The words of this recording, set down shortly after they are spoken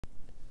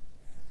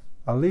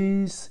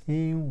Alice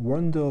in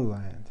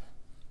Wonderland.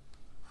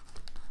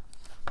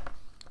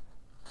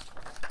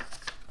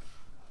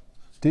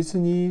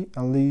 Disney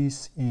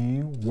Alice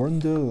in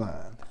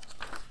Wonderland.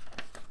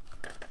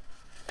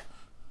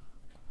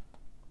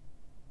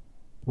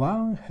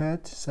 One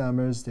hot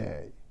summer's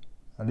day,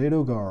 a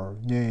little girl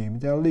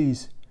named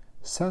Alice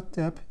sat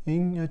up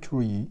in a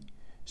tree.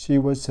 She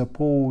was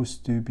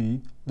supposed to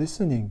be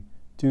listening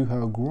to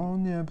her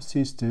grown-up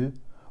sister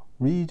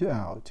read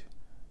out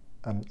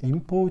an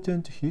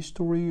important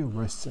history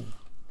lesson.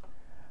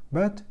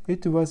 But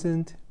it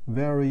wasn't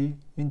very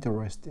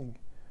interesting,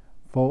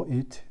 for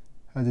it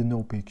had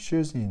no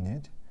pictures in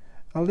it.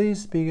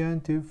 Alice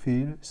began to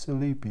feel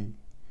sleepy.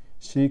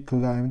 She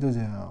climbed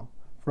down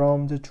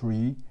from the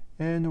tree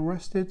and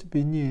rested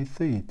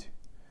beneath it.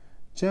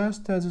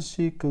 Just as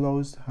she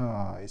closed her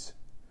eyes,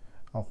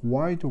 a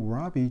white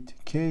rabbit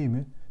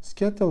came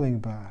scuttling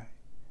by.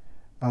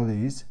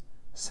 Alice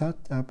sat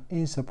up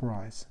in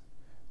surprise.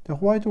 The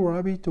white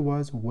rabbit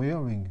was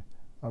wearing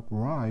a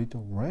bright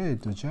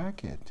red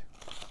jacket.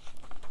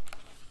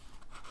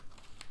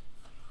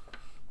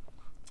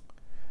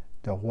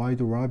 The white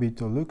rabbit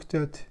looked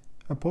at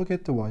a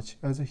pocket watch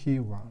as he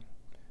ran.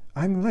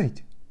 "I'm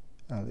late,"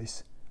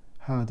 Alice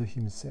heard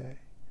him say.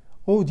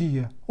 "Oh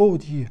dear, oh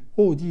dear,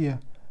 oh dear,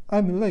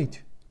 I'm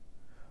late."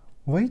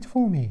 "Wait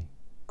for me,"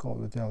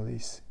 called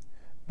Alice.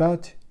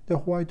 But the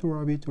white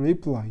rabbit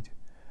replied,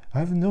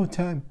 "I've no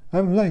time,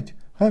 I'm late,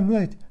 I'm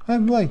late,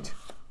 I'm late."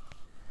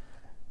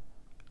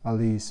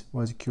 Alice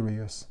was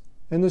curious,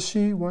 and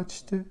she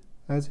watched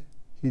as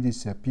he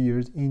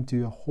disappeared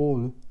into a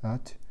hole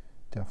at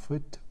the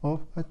foot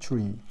of a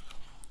tree.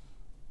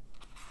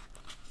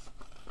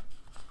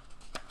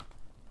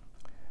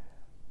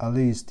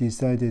 Alice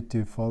decided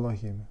to follow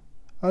him.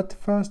 At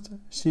first,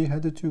 she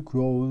had to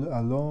crawl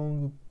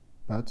along,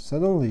 but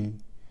suddenly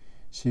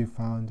she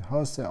found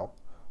herself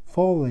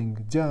falling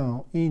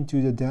down into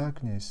the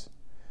darkness.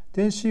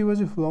 Then she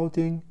was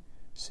floating.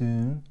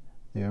 Soon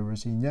there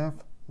was enough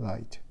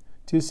light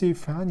to see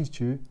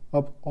furniture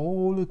of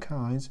all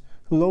kinds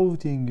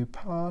floating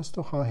past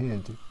her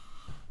head.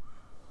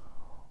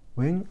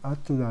 When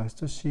at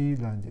last she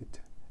landed,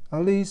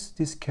 Alice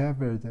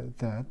discovered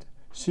that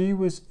she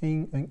was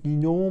in an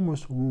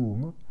enormous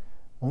room.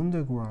 On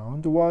the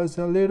ground was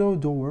a little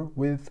door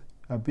with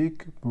a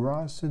big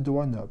brass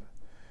doorknob.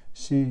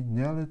 She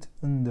knelt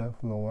on the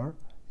floor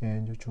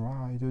and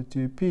tried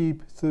to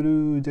peep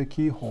through the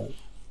keyhole.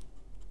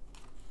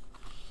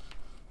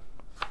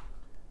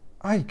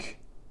 "Ike!"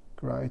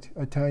 cried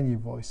a tiny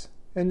voice,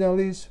 and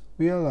Alice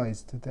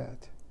realized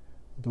that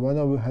the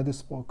doorknob had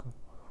spoken.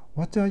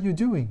 "What are you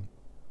doing?"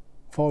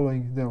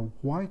 "Following the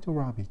white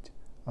rabbit,"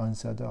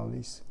 answered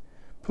Alice.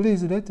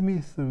 "Please let me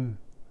through."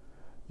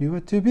 "You are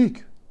too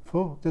big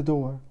for the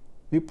door,"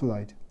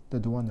 replied the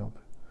doorknob.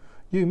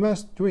 "You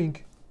must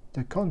drink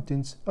the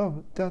contents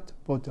of that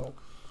bottle."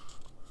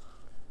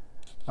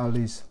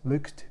 Alice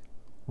looked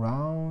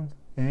round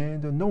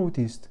and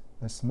noticed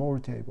a small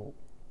table.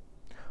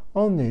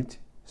 On it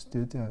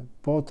stood a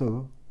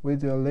bottle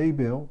with a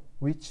label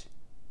which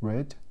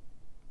read,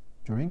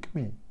 "Drink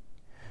me."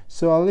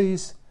 So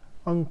Alice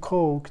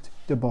uncorked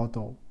the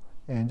bottle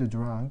and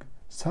drank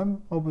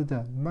some of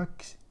the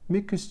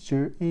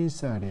mixture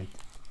inside it.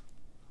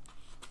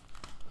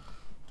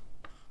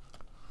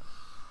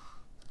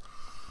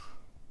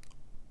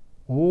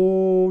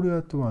 All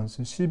at once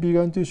she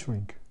began to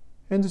shrink,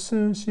 and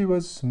soon she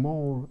was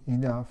small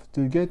enough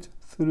to get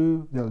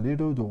through the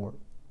little door.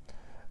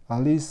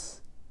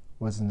 Alice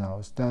was now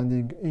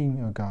standing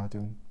in a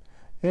garden,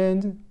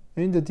 and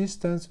in the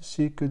distance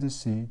she could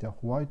see the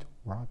white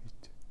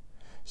rabbit.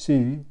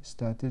 She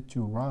started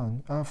to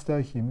run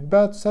after him,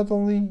 but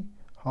suddenly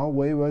her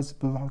way was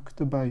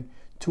blocked by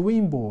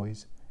twin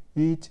boys,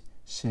 each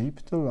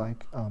shaped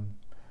like an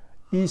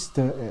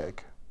Easter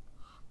egg.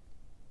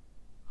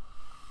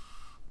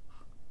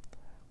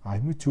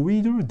 "I'm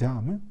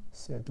Tweedledum,"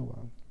 said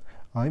one.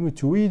 "I'm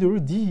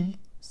Tweedledee,"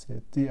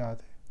 said the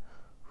other.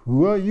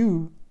 "Who are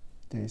you?"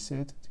 they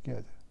said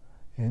together.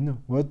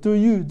 "And what do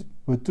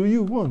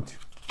you want?"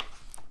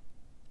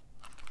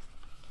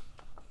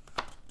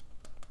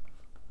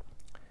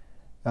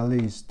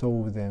 Alice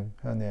told them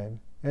her name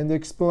and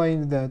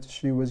explained that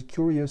she was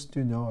curious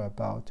to know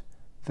about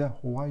the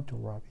white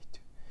rabbit.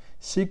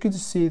 She could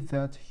see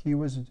that he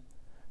was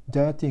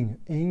darting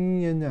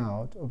in and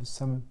out of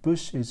some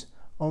bushes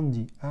on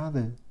the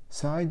other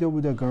side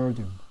of the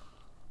garden.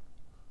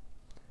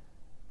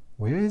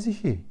 "Where is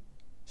he?"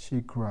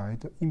 she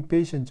cried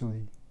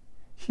impatiently.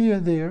 "Here,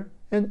 there,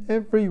 and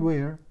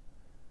everywhere,"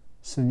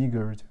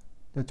 sniggered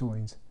the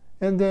twins,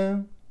 and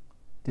then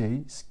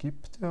they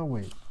skipped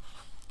away.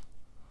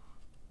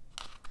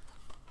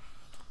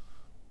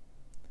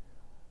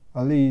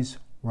 Alice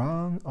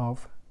ran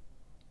off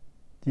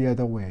the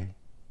other way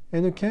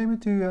and came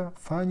to a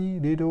funny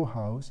little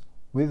house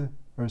with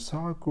a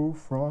circle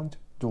front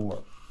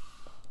door.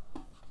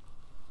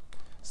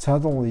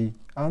 Suddenly,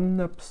 an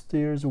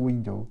upstairs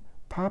window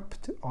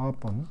popped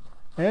open,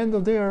 and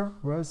there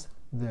was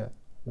the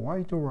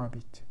white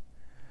rabbit.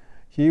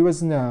 He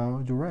was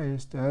now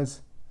dressed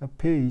as a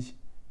page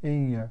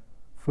in a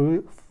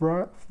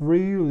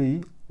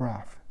frilly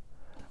wrap.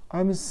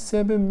 "I'm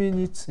 7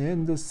 minutes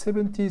and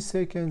 70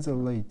 seconds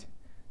late,"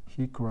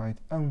 he cried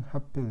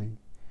unhappily,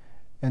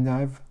 "and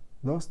I've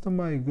lost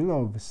my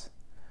gloves.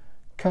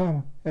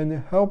 Come and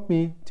help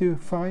me to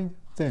find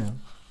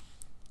them."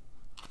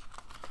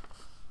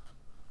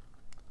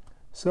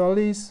 So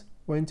Alice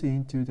went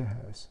into the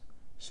house.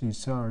 She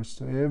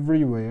searched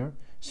everywhere.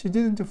 She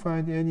didn't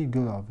find any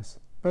gloves,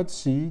 but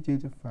she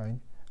did find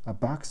a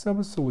box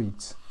of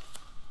sweets.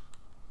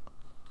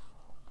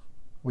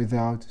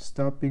 Without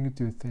stopping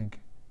to think,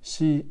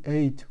 she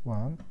ate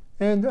one,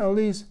 and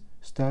Alice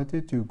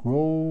started to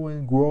grow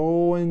and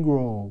grow and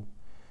grow.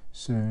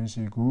 Soon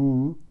she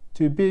grew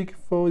too big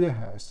for the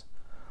house.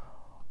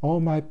 "Oh,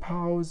 my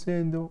paws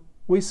and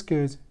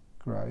whiskers!"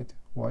 cried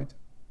White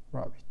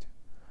Rabbit.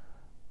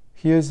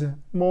 "Here's a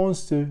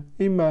monster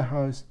in my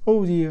house!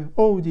 Oh dear,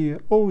 oh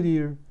dear, oh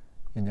dear!"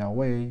 And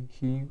away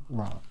he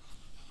ran.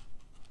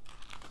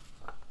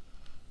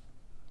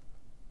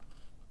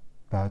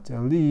 But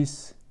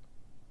Alice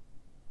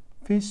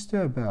fished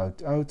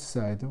about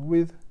outside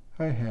with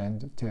her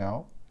hand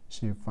till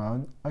she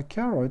found a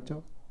carrot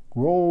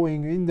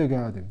growing in the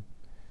garden.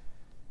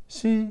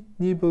 She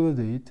nibbled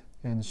it,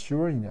 and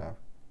sure enough,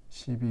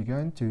 she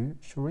began to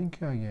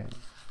shrink again.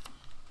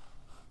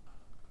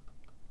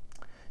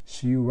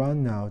 She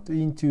ran out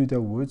into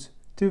the woods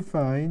to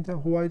find the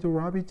White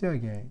Rabbit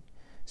again.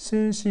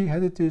 Soon she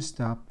had to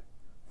stop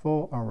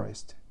for a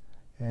rest.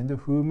 "And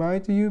who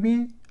might you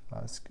be?"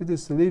 asked the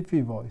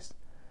sleepy voice.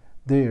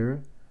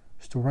 There,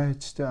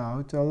 stretched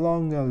out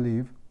along a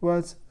leaf,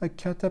 was a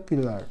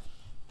caterpillar.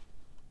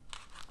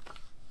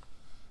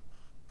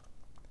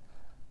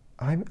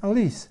 "I'm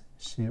Alice,"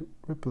 she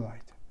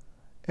replied,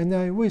 "and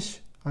I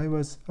wish I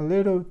was a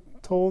little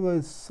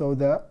taller so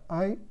that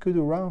I could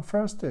run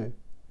faster."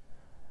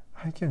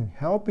 "I can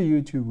help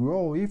you to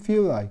grow if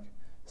you like,"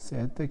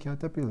 said the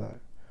caterpillar,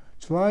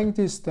 trying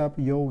to stop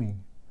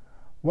yawning.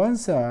 "One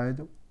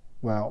side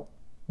will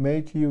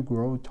make you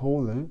grow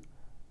taller.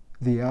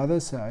 The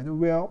other side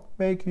will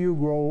make you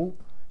grow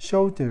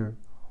shorter."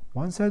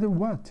 "One side of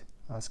what?"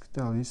 asked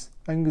Alice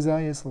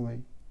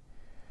anxiously.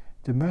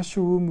 "The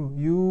mushroom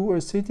you are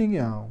sitting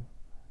on,"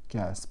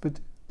 gasped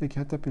the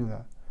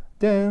caterpillar.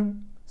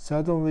 Then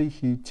suddenly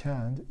he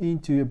turned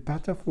into a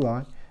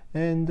butterfly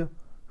and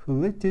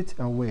flitted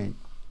away.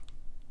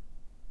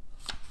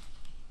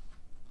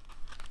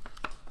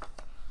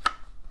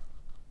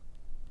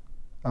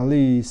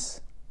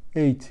 Alice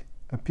ate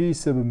a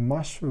piece of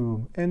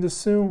mushroom and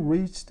soon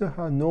reached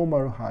her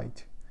normal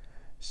height.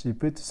 She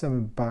put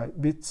some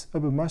bits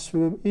of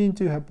mushroom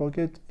into her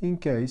pocket in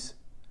case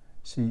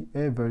she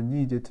ever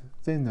needed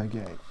them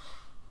again.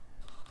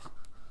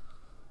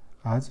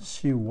 As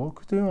she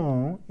walked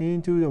on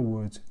into the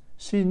woods,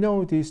 she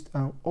noticed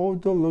an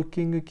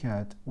odd-looking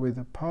cat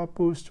with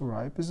purple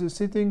stripes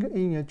sitting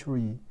in a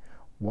tree,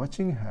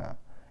 watching her.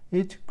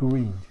 It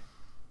grinned.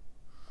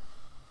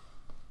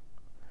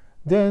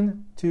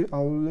 Then, to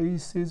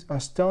Alice's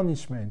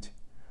astonishment,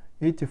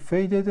 it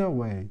faded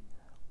away,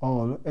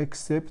 all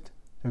except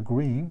the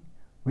grin,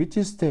 which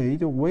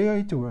stayed where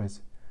it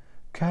was.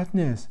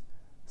 "Goodness,"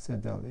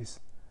 said Alice,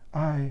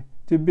 "I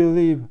do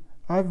believe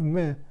I've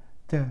met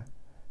the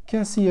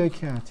Cheshire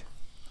Cat."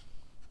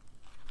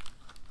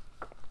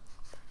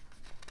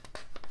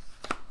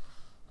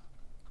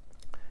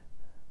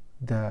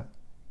 The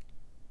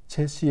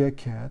Cheshire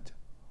Cat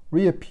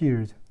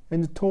reappeared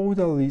and told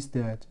Alice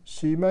that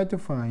she might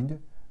find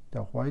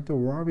the White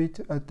Rabbit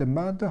at the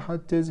Mad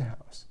Hatter's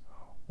house,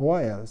 or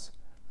else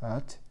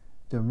at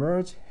the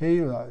March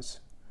Hare's.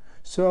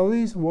 So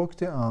Alice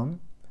walked on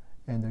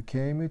and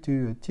came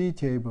to a tea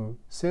table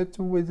set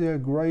with a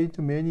great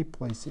many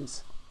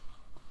places.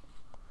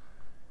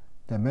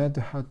 The Mad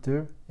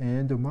Hatter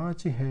and the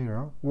March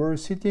Hare were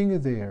sitting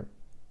there,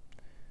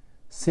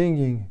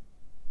 singing.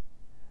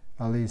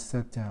 Alice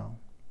sat down.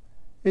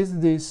 "Is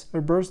this a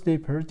birthday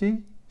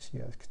party?" she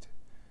asked.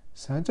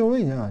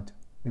 "Certainly not,"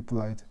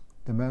 replied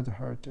the Mad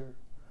Hatter.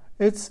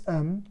 "It's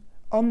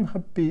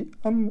unhappy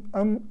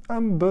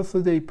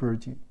birthday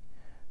party.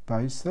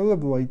 By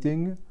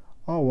celebrating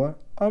our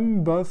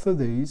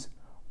birthdays,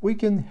 we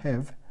can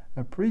have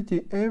a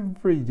party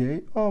every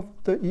day of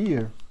the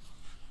year."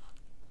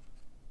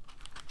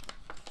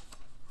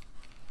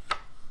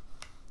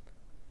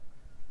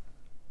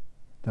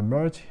 The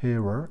March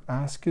Hare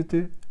asked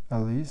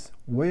Alice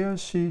where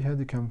she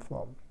had come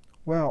from.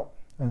 "Well,"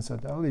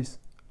 answered Alice,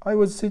 "I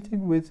was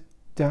sitting with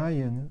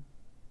Diane,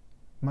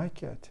 my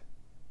cat."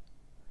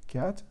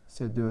 "Cat?"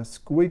 said a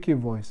squeaky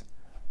voice.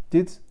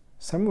 "Did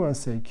someone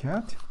say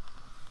cat?"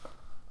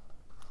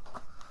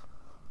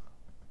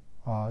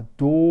 A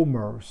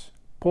dormouse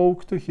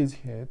poked his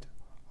head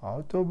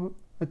out of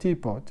a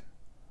teapot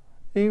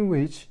in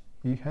which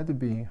he had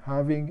been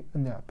having a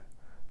nap.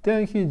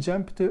 Then he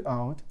jumped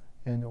out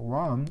and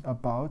ran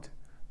about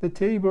the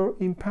table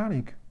in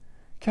panic.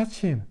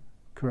 "Catch him!"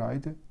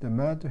 cried the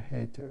Mad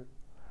Hatter.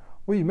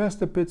 "We must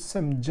put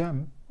some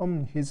jam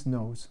on his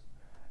nose."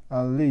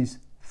 Alice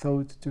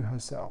thought to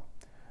herself.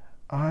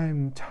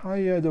 I'm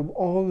tired of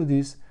all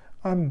this.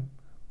 I'm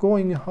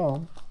going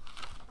home.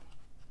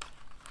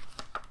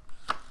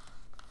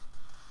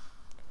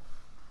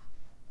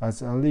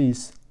 As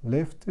Alice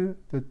left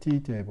the tea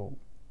table,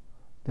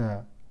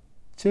 the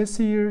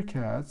Cheshire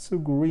Cat's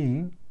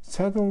grin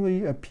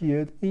suddenly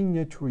appeared in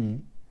a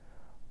tree.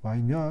 Why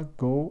not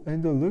go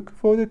and look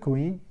for the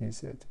Queen? He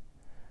said.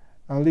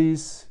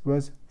 Alice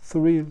was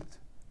thrilled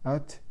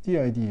at the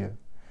idea,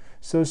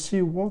 so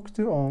she walked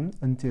on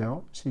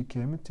until she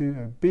came to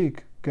a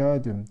big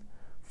garden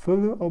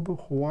full of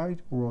white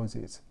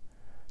roses.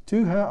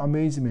 To her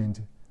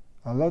amazement,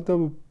 a lot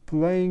of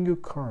playing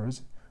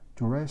cards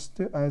dressed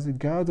as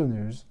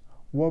gardeners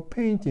were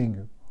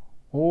painting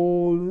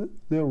all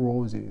the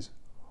roses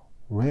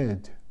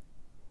red.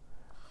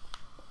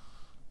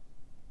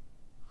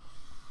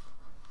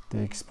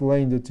 They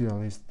explained to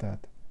Alice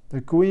that the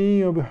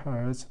Queen of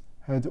Hearts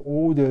had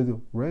ordered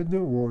red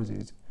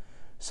roses,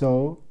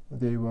 so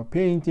they were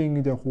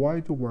painting the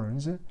white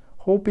ones,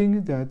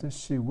 hoping that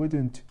she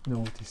wouldn't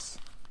notice.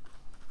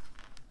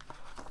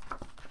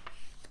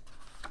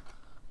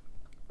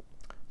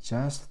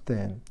 Just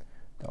then,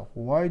 the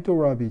White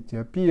Rabbit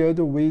appeared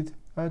with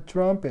a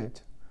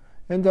trumpet,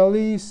 and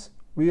Alice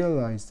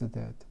realized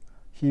that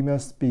he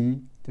must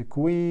be the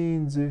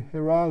Queen's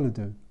herald.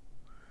 "The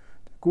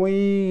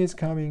Queen is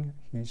coming,"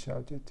 he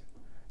shouted.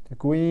 The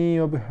Queen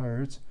of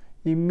Hearts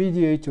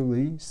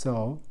immediately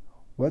saw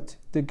what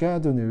the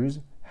gardeners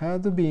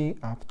had been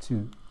up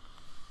to.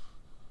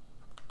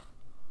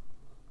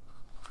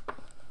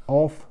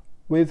 "Off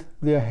with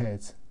their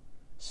heads,"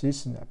 she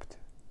snapped.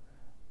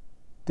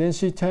 Then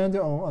she turned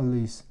on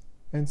Alice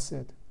and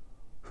said,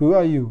 "Who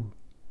are you?"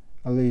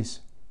 Alice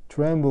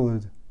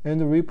trembled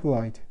and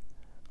replied,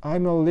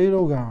 "I'm a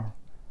little girl,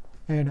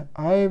 and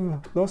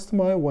I've lost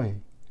my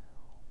way.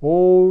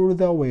 All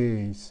the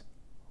ways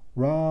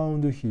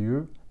round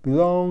here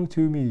belong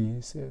to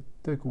me," said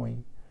the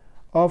Queen.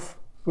 "Off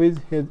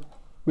with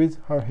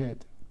her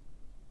head."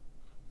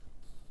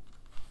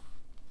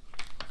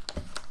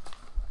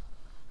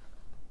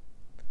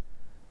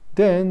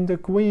 Then the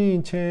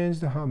Queen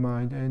changed her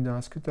mind and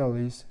asked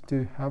Alice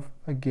to have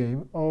a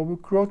game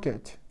of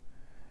croquet.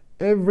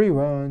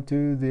 "Everyone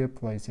to their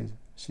places,"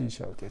 she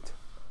shouted.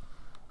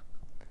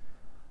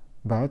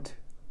 But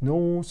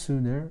no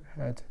sooner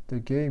had the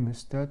game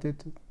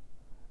started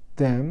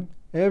than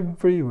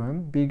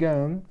everyone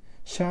began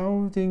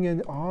shouting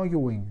and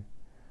arguing.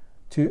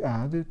 To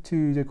add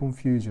to the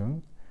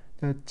confusion,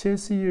 the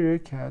Cheshire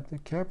Cat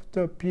kept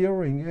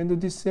appearing and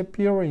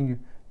disappearing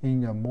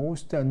in a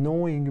most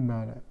annoying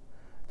manner.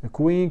 The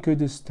Queen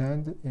could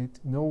stand it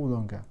no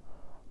longer.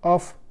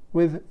 "Off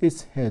with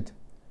its head,"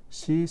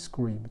 she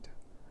screamed.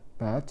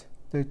 But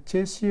the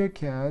Cheshire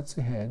Cat's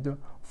head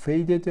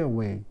faded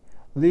away,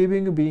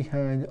 leaving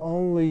behind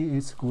only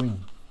its grin.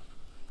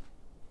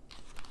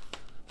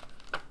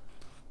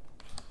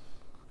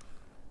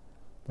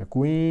 The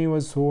Queen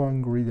was so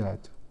angry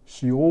that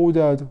she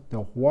ordered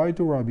the White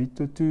Rabbit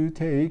to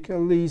take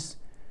Alice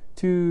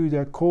to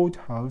the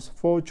courthouse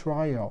for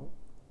trial.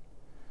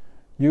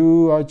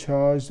 "You are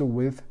charged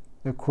with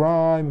the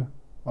crime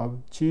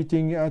of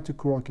cheating at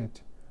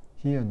croquet,"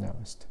 he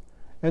announced,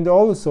 "and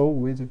also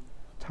with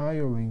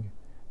tiring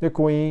the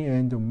Queen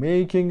and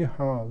making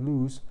her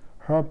lose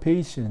her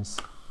patience."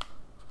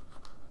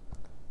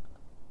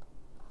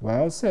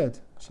 "Well said,"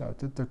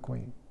 shouted the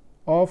Queen.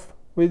 "Off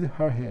with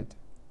her head."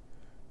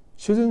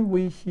 "Shouldn't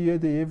we hear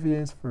the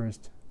evidence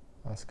first?"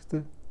 asked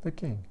the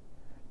King.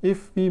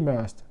 "If we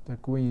must," the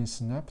Queen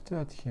snapped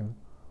at him,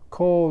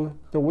 "call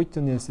the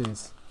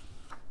witnesses."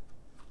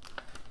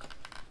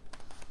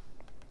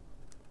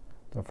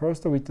 The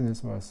first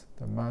witness was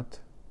the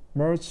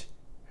March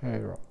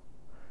Hare.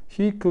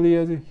 He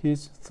cleared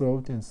his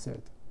throat and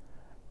said,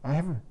 "I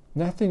have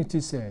nothing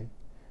to say."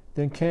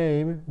 Then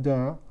came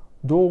the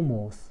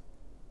Dormouse,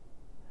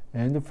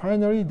 and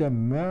finally the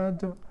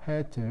Mad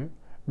Hatter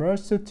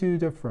marched to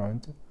the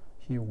front.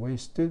 He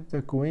wished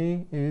the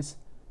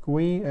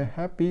Queen a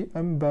happy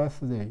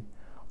birthday,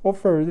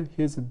 offered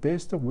his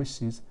best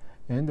wishes,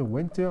 and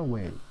went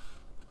away.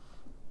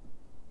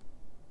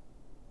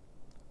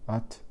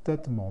 At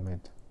that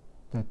moment,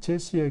 the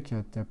Cheshire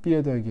Cat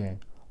appeared again.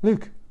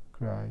 "Look!"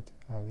 cried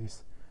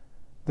Alice.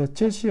 The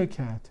Cheshire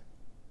Cat.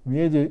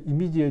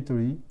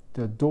 Immediately,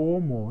 the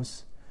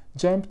Dormouse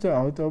jumped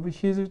out of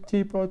his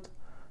teapot.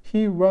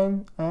 He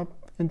ran up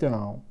and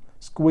down,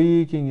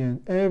 squeaking,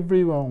 and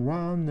everyone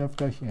ran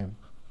after him.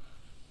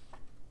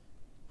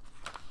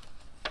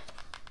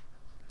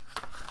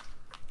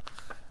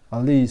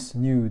 Alice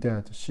knew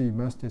that she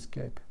must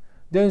escape.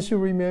 Then she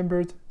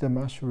remembered the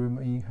mushroom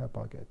in her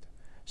pocket.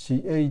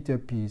 She ate a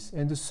piece,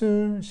 and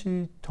soon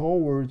she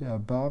towered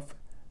above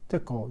the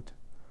court.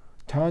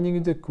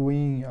 Turning the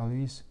Queen,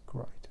 Alice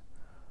cried,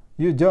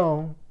 "You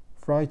don't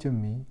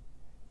frighten me.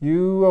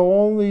 You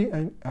are only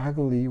an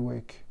ugly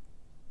witch,"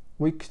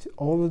 wicked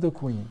old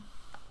Queen.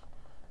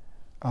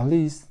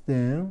 Alice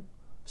then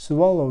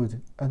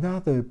swallowed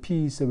another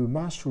piece of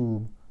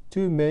mushroom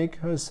to make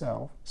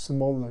herself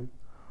smaller,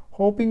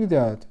 hoping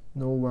that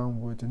no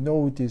one would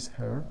notice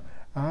her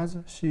as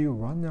she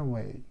ran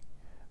away.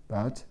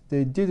 But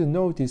they did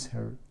notice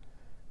her.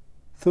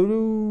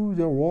 Through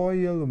the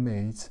royal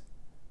maze,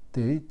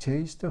 they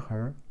chased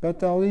her,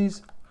 but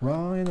Alice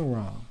ran and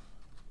ran.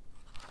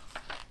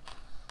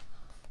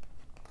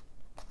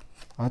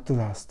 At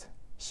last,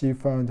 she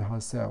found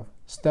herself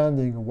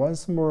standing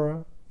once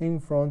more in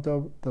front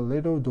of the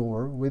little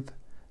door with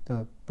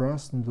the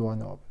brass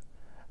doorknob.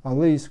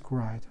 Alice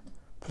cried,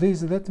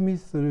 "Please let me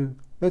through,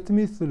 let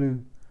me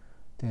through."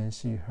 Then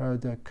she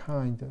heard a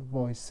kind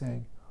voice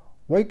saying,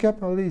 "Wake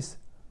up, Alice.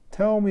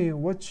 Tell me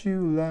what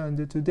you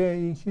learned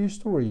today in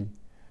history."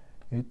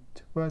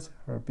 It was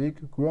her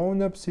big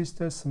grown-up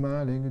sister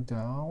smiling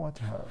down at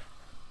her.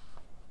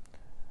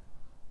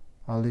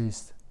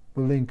 Alice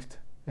blinked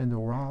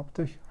and rubbed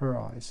her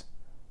eyes.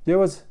 There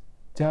was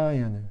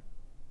Diana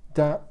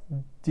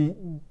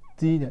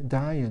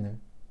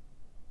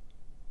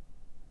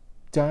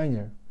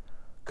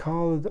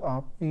curled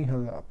up in her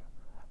lap.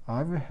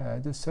 "I've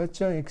had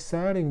such an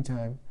exciting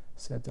time,"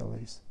 said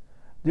Alice.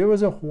 "There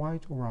was a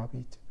white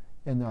rabbit,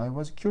 and I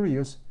was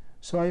curious,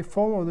 so I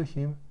followed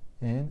him,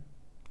 and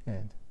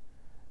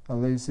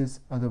Alice's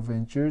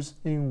adventures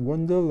in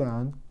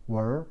Wonderland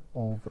were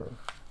over.